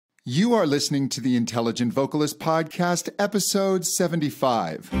You are listening to the Intelligent Vocalist Podcast, episode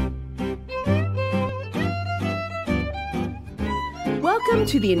 75. Welcome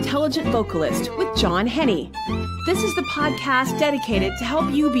to the Intelligent Vocalist with John Henny. This is the podcast dedicated to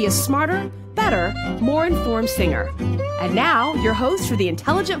help you be a smarter, better, more informed singer. And now, your host for the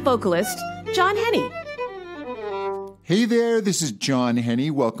Intelligent Vocalist, John Henny. Hey there, this is John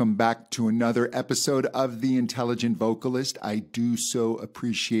Henny. Welcome back to another episode of The Intelligent Vocalist. I do so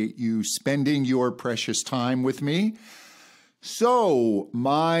appreciate you spending your precious time with me. So,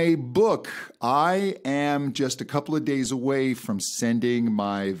 my book, I am just a couple of days away from sending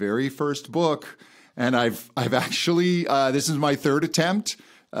my very first book, and I've actually, this is my third attempt.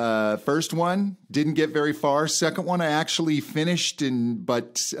 First one didn't get very far. Second one I actually finished,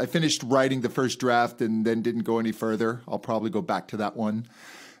 but I finished writing the first draft and then didn't go any further. I'll probably go back to that one.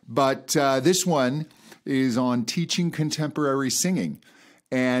 But this one is on teaching contemporary singing.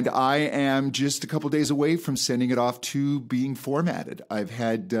 And I am just a couple days away from sending it off to being formatted. I've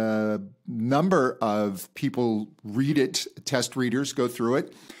had a number of people read it, test readers go through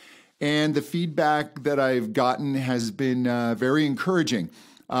it. And the feedback that I've gotten has been very encouraging.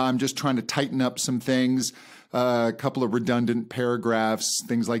 I'm just trying to tighten up some things, a couple of redundant paragraphs,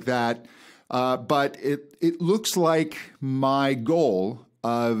 things like that. But it looks like my goal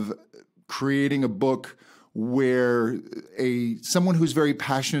of creating a book where someone who's very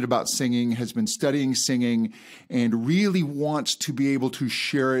passionate about singing, has been studying singing, and really wants to be able to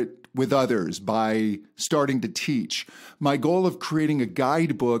share it with others by starting to teach. My goal of creating a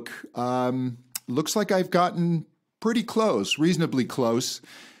guidebook looks like I've gotten pretty close, reasonably close,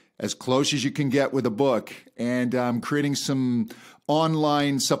 as close as you can get with a book. And I'm creating some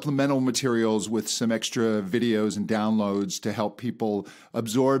online supplemental materials with some extra videos and downloads to help people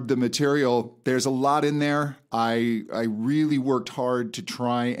absorb the material. There's a lot in there. I really worked hard to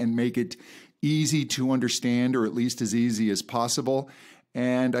try and make it easy to understand, or at least as easy as possible.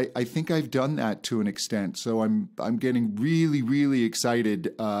 And I think I've done that to an extent. So I'm getting really, really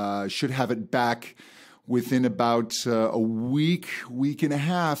excited. Should have it back within about a week and a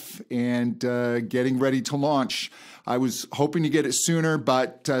half, and getting ready to launch. I was hoping to get it sooner,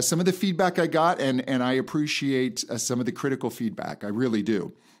 but some of the feedback I got, and I appreciate some of the critical feedback. I really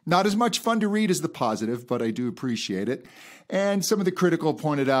do. Not as much fun to read as the positive, but I do appreciate it. And some of the critical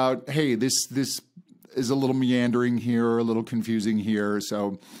pointed out, hey, this is a little meandering here, a little confusing here.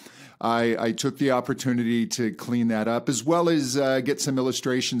 So I took the opportunity to clean that up, as well as get some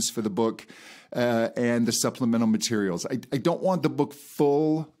illustrations for the book and the supplemental materials. I don't want the book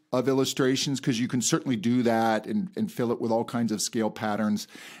full of illustrations, because you can certainly do that and fill it with all kinds of scale patterns.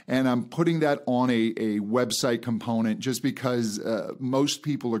 And I'm putting that on a website component just because most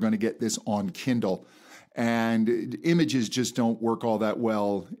people are going to get this on Kindle. And images just don't work all that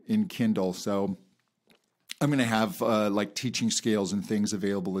well in Kindle. So I'm going to have like teaching scales and things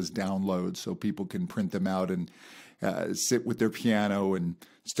available as downloads so people can print them out and sit with their piano and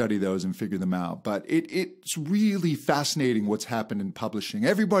study those and figure them out. But it's really fascinating what's happened in publishing.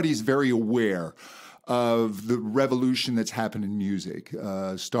 Everybody's very aware of the revolution that's happened in music,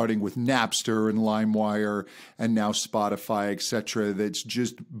 starting with Napster and LimeWire and now Spotify, etc. That's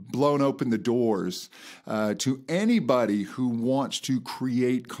just blown open the doors to anybody who wants to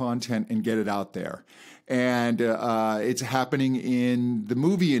create content and get it out there. And it's happening in the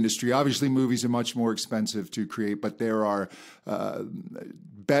movie industry. Obviously, movies are much more expensive to create, but there are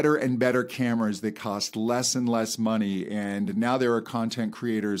better and better cameras that cost less and less money. And now there are content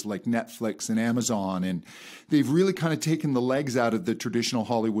creators like Netflix and Amazon, and they've really kind of taken the legs out of the traditional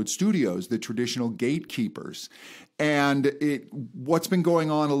Hollywood studios, the traditional gatekeepers. And what's been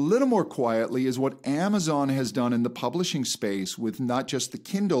going on a little more quietly is what Amazon has done in the publishing space with not just the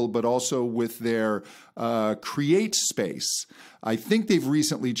Kindle, but also with their Create Space. I think they've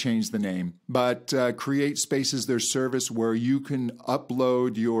recently changed the name, but Create Space is their service where you can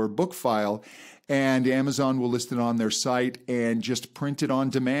upload your book file and Amazon will list it on their site and just print it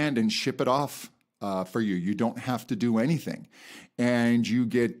on demand and ship it off for you. You don't have to do anything. And you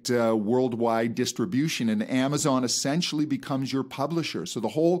get worldwide distribution, and Amazon essentially becomes your publisher. So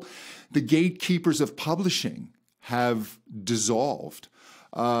the gatekeepers of publishing have dissolved.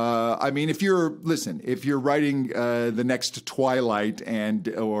 I mean, if you're writing the next Twilight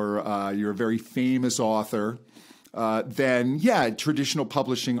or you're a very famous author, then yeah, traditional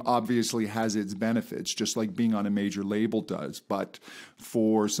publishing obviously has its benefits, just like being on a major label does. But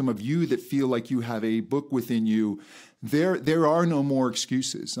for some of you that feel like you have a book within you, there are no more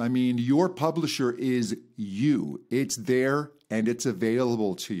excuses. I mean, your publisher is you. It's there and it's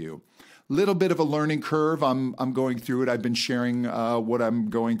available to you. little bit of a learning curve. I'm going through it. I've been sharing what I'm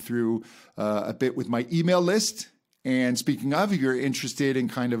going through a bit with my email list. And speaking of, if you're interested in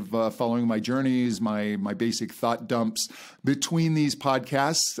kind of following my journeys, my basic thought dumps between these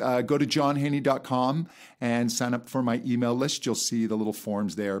podcasts, go to johnhenny.com and sign up for my email list. You'll see the little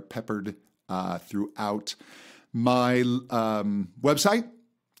forms there peppered throughout my website.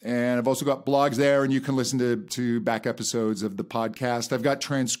 And I've also got blogs there, and you can listen to back episodes of the podcast. I've got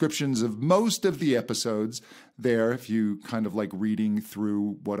transcriptions of most of the episodes there. If you kind of like reading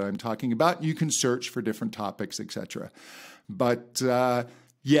through what I'm talking about, you can search for different topics, etc. But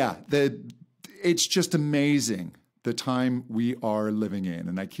it's just amazing the time we are living in.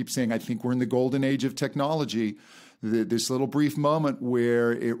 And I keep saying I think we're in the golden age of technology. This little brief moment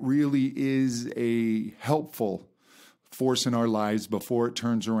where it really is a helpful force in our lives before it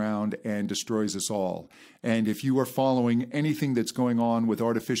turns around and destroys us all. And if you are following anything that's going on with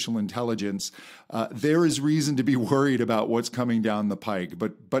artificial intelligence, there is reason to be worried about what's coming down the pike.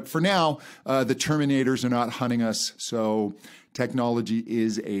 But for now, the Terminators are not hunting us, so technology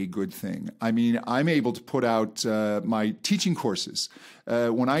is a good thing. I mean, I'm able to put out my teaching courses.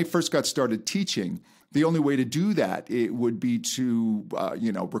 When I first got started teaching, the only way to do that, it would be to,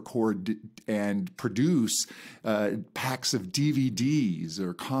 record and produce packs of DVDs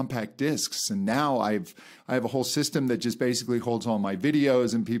or compact discs. And now I have a whole system that just basically holds all my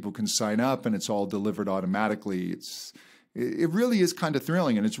videos, and people can sign up, and it's all delivered automatically. It really is kind of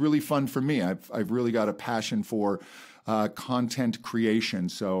thrilling, and it's really fun for me. I've really got a passion for content creation,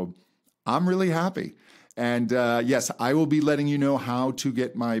 so I'm really happy. And yes, I will be letting you know how to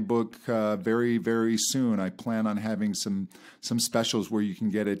get my book very, very soon. I plan on having some specials where you can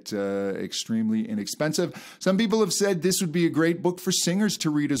get it extremely inexpensive. Some people have said this would be a great book for singers to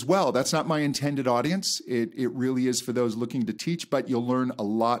read as well. That's not my intended audience. It really is for those looking to teach, but you'll learn a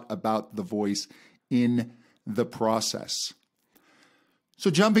lot about the voice in the process.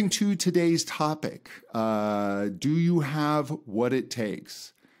 So jumping to today's topic, do you have what it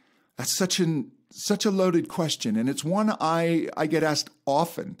takes? That's such a loaded question, and it's one I get asked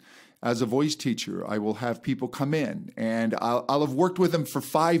often. As a voice teacher, I will have people come in, and I'll have worked with them for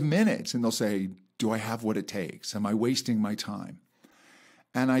 5 minutes, and they'll say, do I have what it takes? Am I wasting my time?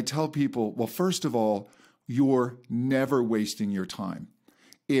 And I tell people, well, first of all, you're never wasting your time.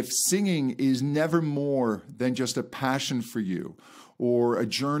 If singing is never more than just a passion for you or a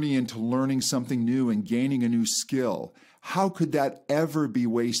journey into learning something new and gaining a new skill, how could that ever be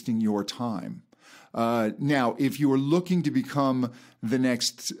wasting your time? Now, if you are looking to become the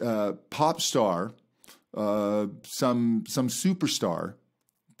next pop star, some superstar,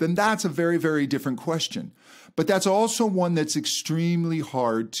 then that's a very, very different question. But that's also one that's extremely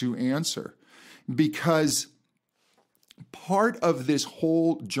hard to answer, because part of this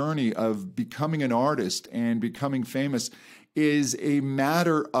whole journey of becoming an artist and becoming famous is a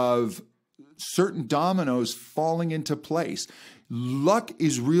matter of certain dominoes falling into place. Luck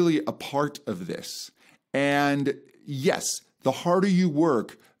is really a part of this. And yes, the harder you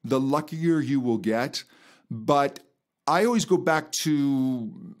work, the luckier you will get. But I always go back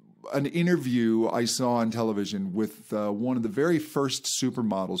to an interview I saw on television with one of the very first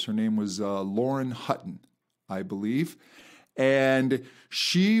supermodels. Her name was Lauren Hutton, I believe. And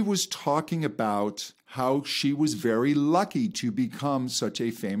she was talking about how she was very lucky to become such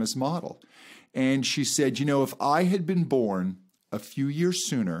a famous model. And she said, if I had been born a few years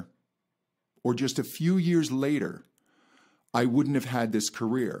sooner or just a few years later, I wouldn't have had this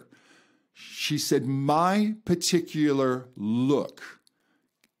career. She said, my particular look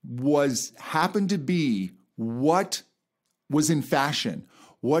happened to be what was in fashion,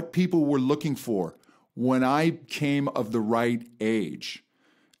 what people were looking for when I came of the right age.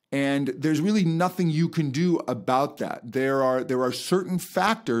 And there's really nothing you can do about that. There are certain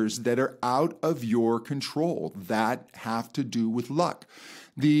factors that are out of your control that have to do with luck.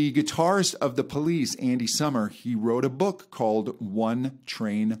 The guitarist of the Police, Andy Summer, he wrote a book called One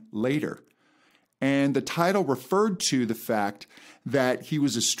Train Later. And the title referred to the fact that he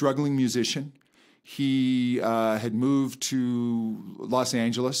was a struggling musician. He had moved to Los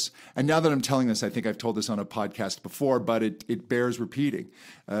Angeles. And now that I'm telling this, I think I've told this on a podcast before, but it bears repeating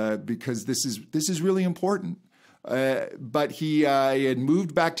because this is really important. But he had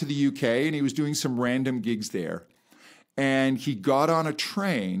moved back to the UK, and he was doing some random gigs there. And he got on a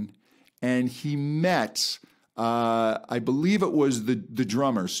train, and he met, I believe it was the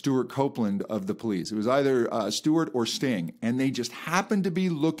drummer, Stuart Copeland of the Police. It was either Stuart or Sting. And they just happened to be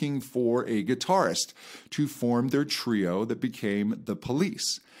looking for a guitarist to form their trio that became the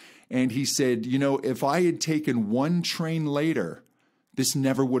Police. And he said, if I had taken one train later, this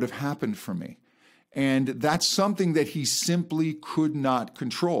never would have happened for me. And that's something that he simply could not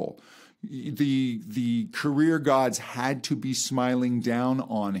control. The career gods had to be smiling down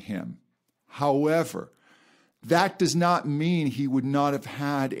on him. However, that does not mean he would not have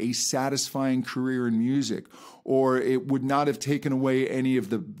had a satisfying career in music, or it would not have taken away any of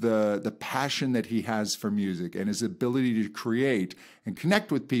the passion that he has for music and his ability to create and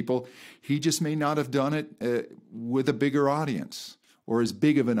connect with people. He just may not have done it with a bigger audience or as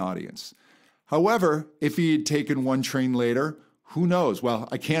big of an audience. However, if he had taken One Train Later, who knows? Well,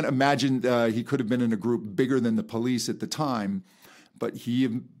 I can't imagine he could have been in a group bigger than the Police at the time, but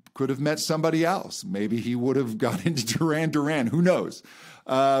he could have met somebody else. Maybe he would have got into Duran Duran. Who knows?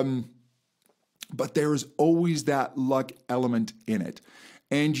 But there is always that luck element in it.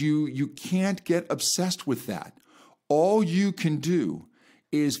 And you can't get obsessed with that. All you can do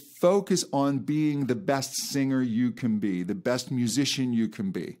is focus on being the best singer you can be, the best musician you can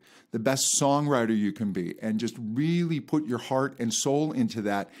be, the best songwriter you can be, and just really put your heart and soul into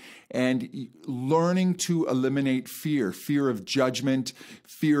that, and learning to eliminate fear of judgment,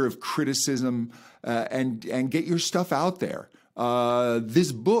 fear of criticism, and get your stuff out there.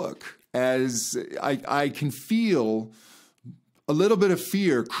 This book, as I can feel a little bit of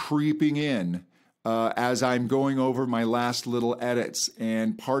fear creeping in as I'm going over my last little edits,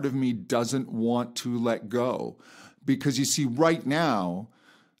 and part of me doesn't want to let go. Because you see, right now,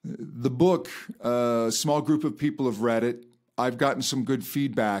 the book, a small group of people have read it. I've gotten some good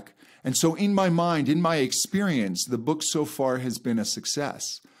feedback. And so in my mind, in my experience, the book so far has been a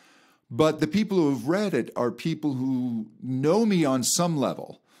success. But the people who have read it are people who know me on some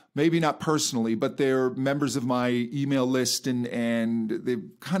level. Maybe not personally, but they're members of my email list, and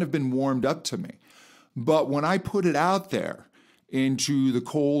they've kind of been warmed up to me. But when I put it out there into the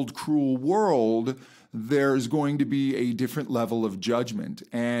cold, cruel world, there's going to be a different level of judgment.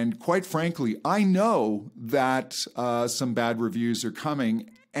 And quite frankly, I know that some bad reviews are coming.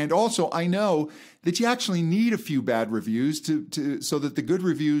 And also, I know that you actually need a few bad reviews so that the good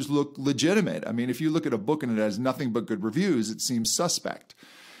reviews look legitimate. I mean, if you look at a book and it has nothing but good reviews, it seems suspect.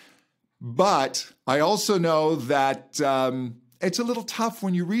 But I also know that it's a little tough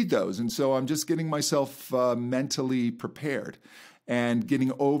when you read those. And so I'm just getting myself mentally prepared and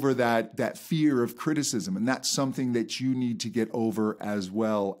getting over that fear of criticism. And that's something that you need to get over as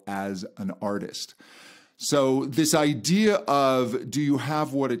well as an artist. So this idea of, do you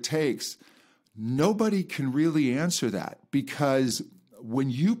have what it takes? Nobody can really answer that, because when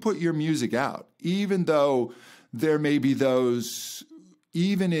you put your music out, even though there may be those,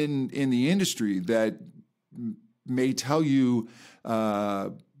 even in the industry, that may tell you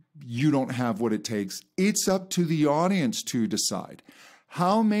you don't have what it takes, it's up to the audience to decide.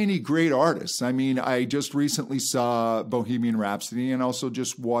 How many great artists? I mean, I just recently saw Bohemian Rhapsody and also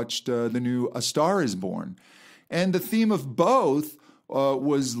just watched the new A Star Is Born. And the theme of both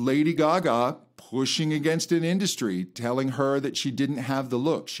was Lady Gaga pushing against an industry, telling her that she didn't have the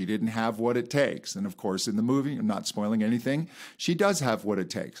look, she didn't have what it takes. And of course, in the movie, I'm not spoiling anything, she does have what it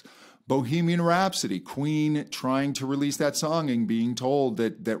takes. Bohemian Rhapsody, Queen trying to release that song and being told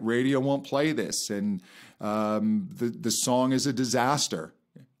that radio won't play this, and the song is a disaster.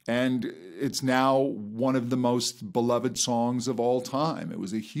 And it's now one of the most beloved songs of all time. It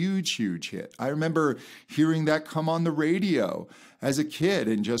was a huge, huge hit. I remember hearing that come on the radio as a kid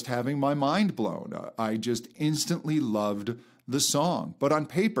and just having my mind blown. I just instantly loved the song. But on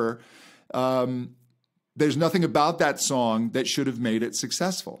paper, there's nothing about that song that should have made it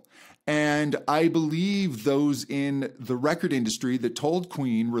successful. And I believe those in the record industry that told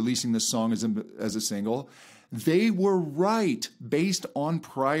Queen releasing the song as a single, they were right based on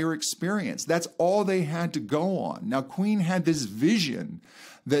prior experience. That's all they had to go on. Now, Queen had this vision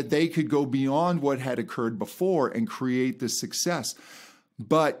that they could go beyond what had occurred before and create this success.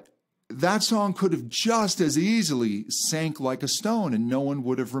 But that song could have just as easily sank like a stone and no one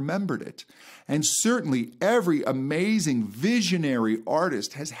would have remembered it. And certainly every amazing visionary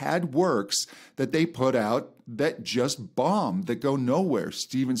artist has had works that they put out that just bomb, that go nowhere.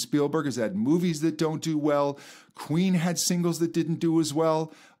 Steven Spielberg has had movies that don't do well. Queen had singles that didn't do as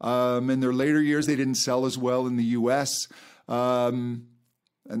well. In their later years, they didn't sell as well in the U.S. And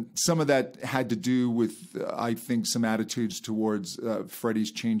some of that had to do with, I think, some attitudes towards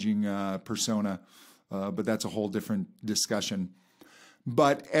Freddie's changing persona. But that's a whole different discussion.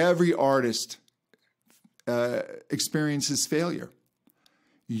 But every artist experiences failure.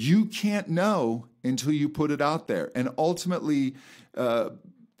 You can't know until you put it out there. And ultimately,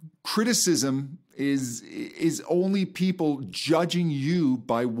 criticism is only people judging you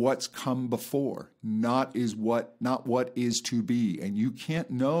by what's come before, not what is to be, and you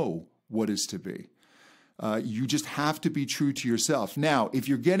can't know what is to be. You just have to be true to yourself. Now, if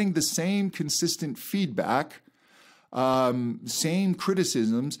you're getting the same consistent feedback, same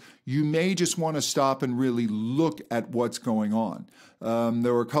criticisms, you may just want to stop and really look at what's going on.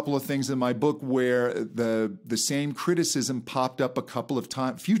 There were a couple of things in my book where the same criticism popped up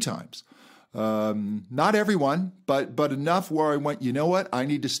few times. Not everyone, but enough where I went, you know what? I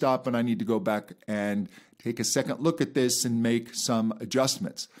need to stop and I need to go back and take a second look at this and make some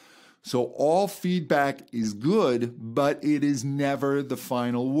adjustments. So all feedback is good, but it is never the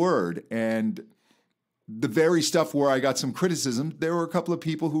final word. And the very stuff where I got some criticism, there were a couple of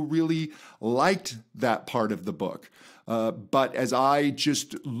people who really liked that part of the book. But as I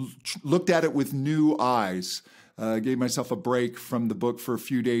just looked at it with new eyes, gave myself a break from the book for a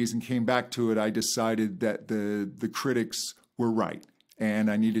few days and came back to it, I decided that the critics were right.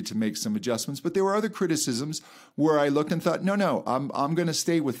 And I needed to make some adjustments. But there were other criticisms where I looked and thought, no, I'm going to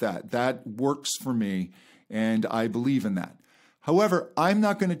stay with that. That works for me, and I believe in that. However, I'm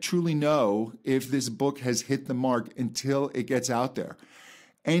not going to truly know if this book has hit the mark until it gets out there.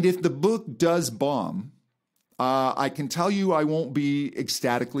 And if the book does bomb, I can tell you I won't be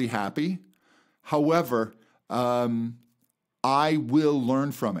ecstatically happy. However, I will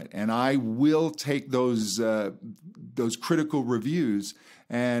learn from it, and I will take those critical reviews,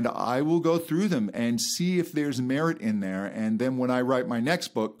 and I will go through them and see if there's merit in there. And then when I write my next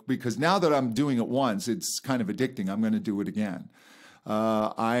book, because now that I'm doing it once, it's kind of addicting. I'm going to do it again.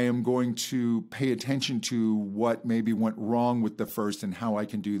 I am going to pay attention to what maybe went wrong with the first and how I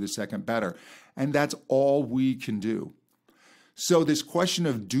can do the second better. And that's all we can do. So this question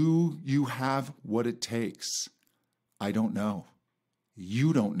of, do you have what it takes? I don't know.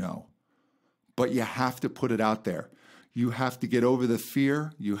 You don't know. But you have to put it out there. You have to get over the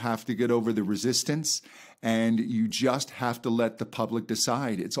fear. You have to get over the resistance. And you just have to let the public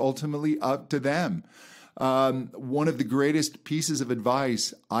decide. It's ultimately up to them. One of the greatest pieces of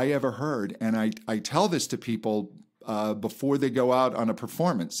advice I ever heard, and I tell this to people before they go out on a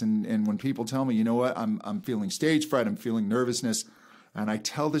performance. And when people tell me, you know what, I'm feeling stage fright, I'm feeling nervousness, and I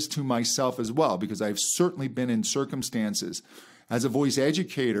tell this to myself as well, because I've certainly been in circumstances as a voice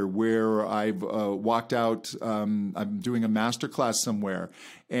educator where I've walked out, I'm doing a master class somewhere,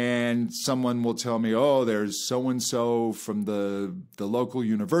 and someone will tell me, oh, there's so-and-so from the local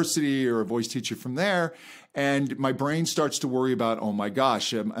university or a voice teacher from there. And my brain starts to worry about, oh my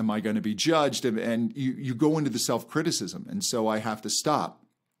gosh, am I going to be judged? And you go into the self-criticism. And so I have to stop.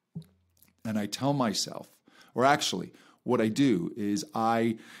 And I tell myself, or actually, what I do is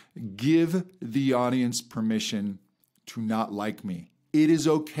I give the audience permission to not like me. It is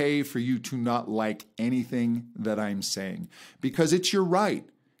okay for you to not like anything that I'm saying, because it's your right.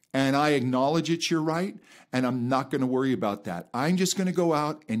 And I acknowledge it's your right, and I'm not going to worry about that. I'm just going to go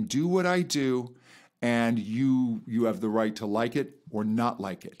out and do what I do, and you have the right to like it or not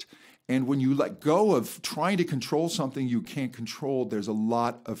like it. And when you let go of trying to control something you can't control, there's a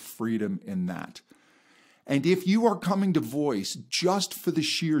lot of freedom in that. And if you are coming to voice just for the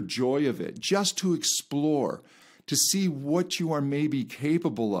sheer joy of it, just to explore, to see what you are maybe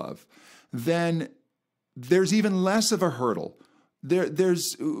capable of, then there's even less of a hurdle.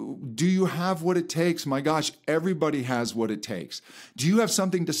 Do you have what it takes? My gosh, everybody has what it takes. Do you have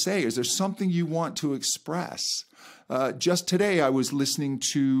something to say? Is there something you want to express? Just today, I was listening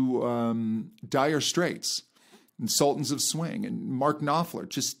to Dire Straits and Sultans of Swing and Mark Knopfler,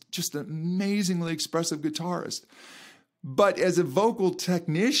 just an amazingly expressive guitarist. But as a vocal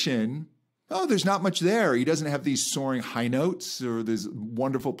technician, there's not much there. He doesn't have these soaring high notes or this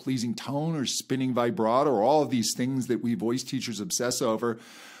wonderful pleasing tone or spinning vibrato or all of these things that we voice teachers obsess over.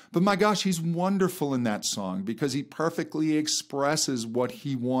 But my gosh, he's wonderful in that song because he perfectly expresses what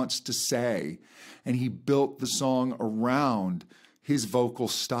he wants to say. And he built the song around his vocal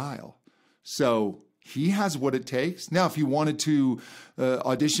style. So he has what it takes. Now, if he wanted to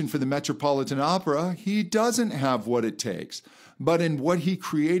audition for the Metropolitan Opera, he doesn't have what it takes. But in what he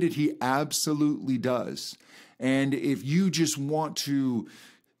created, he absolutely does. And if you just want to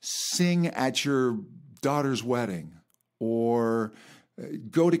sing at your daughter's wedding or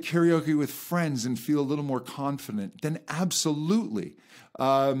go to karaoke with friends and feel a little more confident, then absolutely.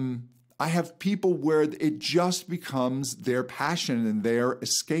 I have people where it just becomes their passion and their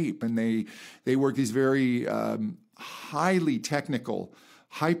escape. And they work these very highly technical,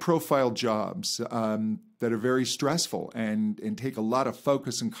 high-profile jobs. that are very stressful and take a lot of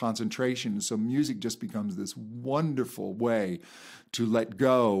focus and concentration. So music just becomes this wonderful way to let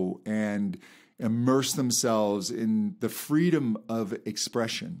go and immerse themselves in the freedom of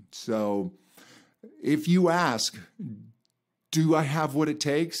expression. So if you ask, do I have what it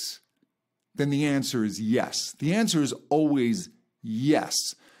takes? Then the answer is yes. The answer is always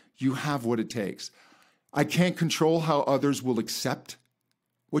yes. You have what it takes. I can't control how others will accept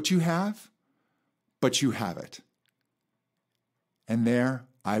what you have, but you have it. And there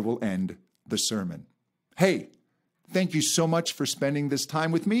I will end the sermon. Hey, thank you so much for spending this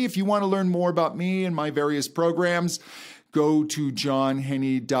time with me. If you want to learn more about me and my various programs, go to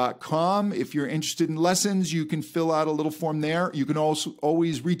johnhenny.com. If you're interested in lessons, you can fill out a little form there. You can also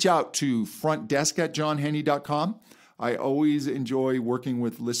always reach out to frontdesk@johnhenny.com. I always enjoy working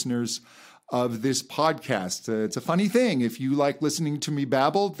with listeners of this podcast. It's a funny thing. If you like listening to me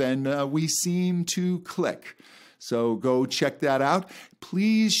babble, then we seem to click. So go check that out.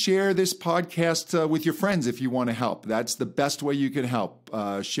 Please share this podcast with your friends if you want to help. That's the best way you can help.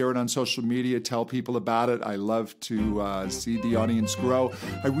 Share it on social media. Tell people about it. I love to see the audience grow.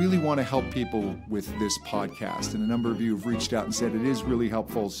 I really want to help people with this podcast. And a number of you have reached out and said it is really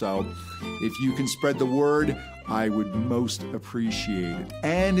helpful. So if you can spread the word, I would most appreciate it.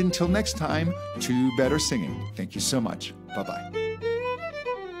 And until next time, to better singing. Thank you so much. Bye-bye.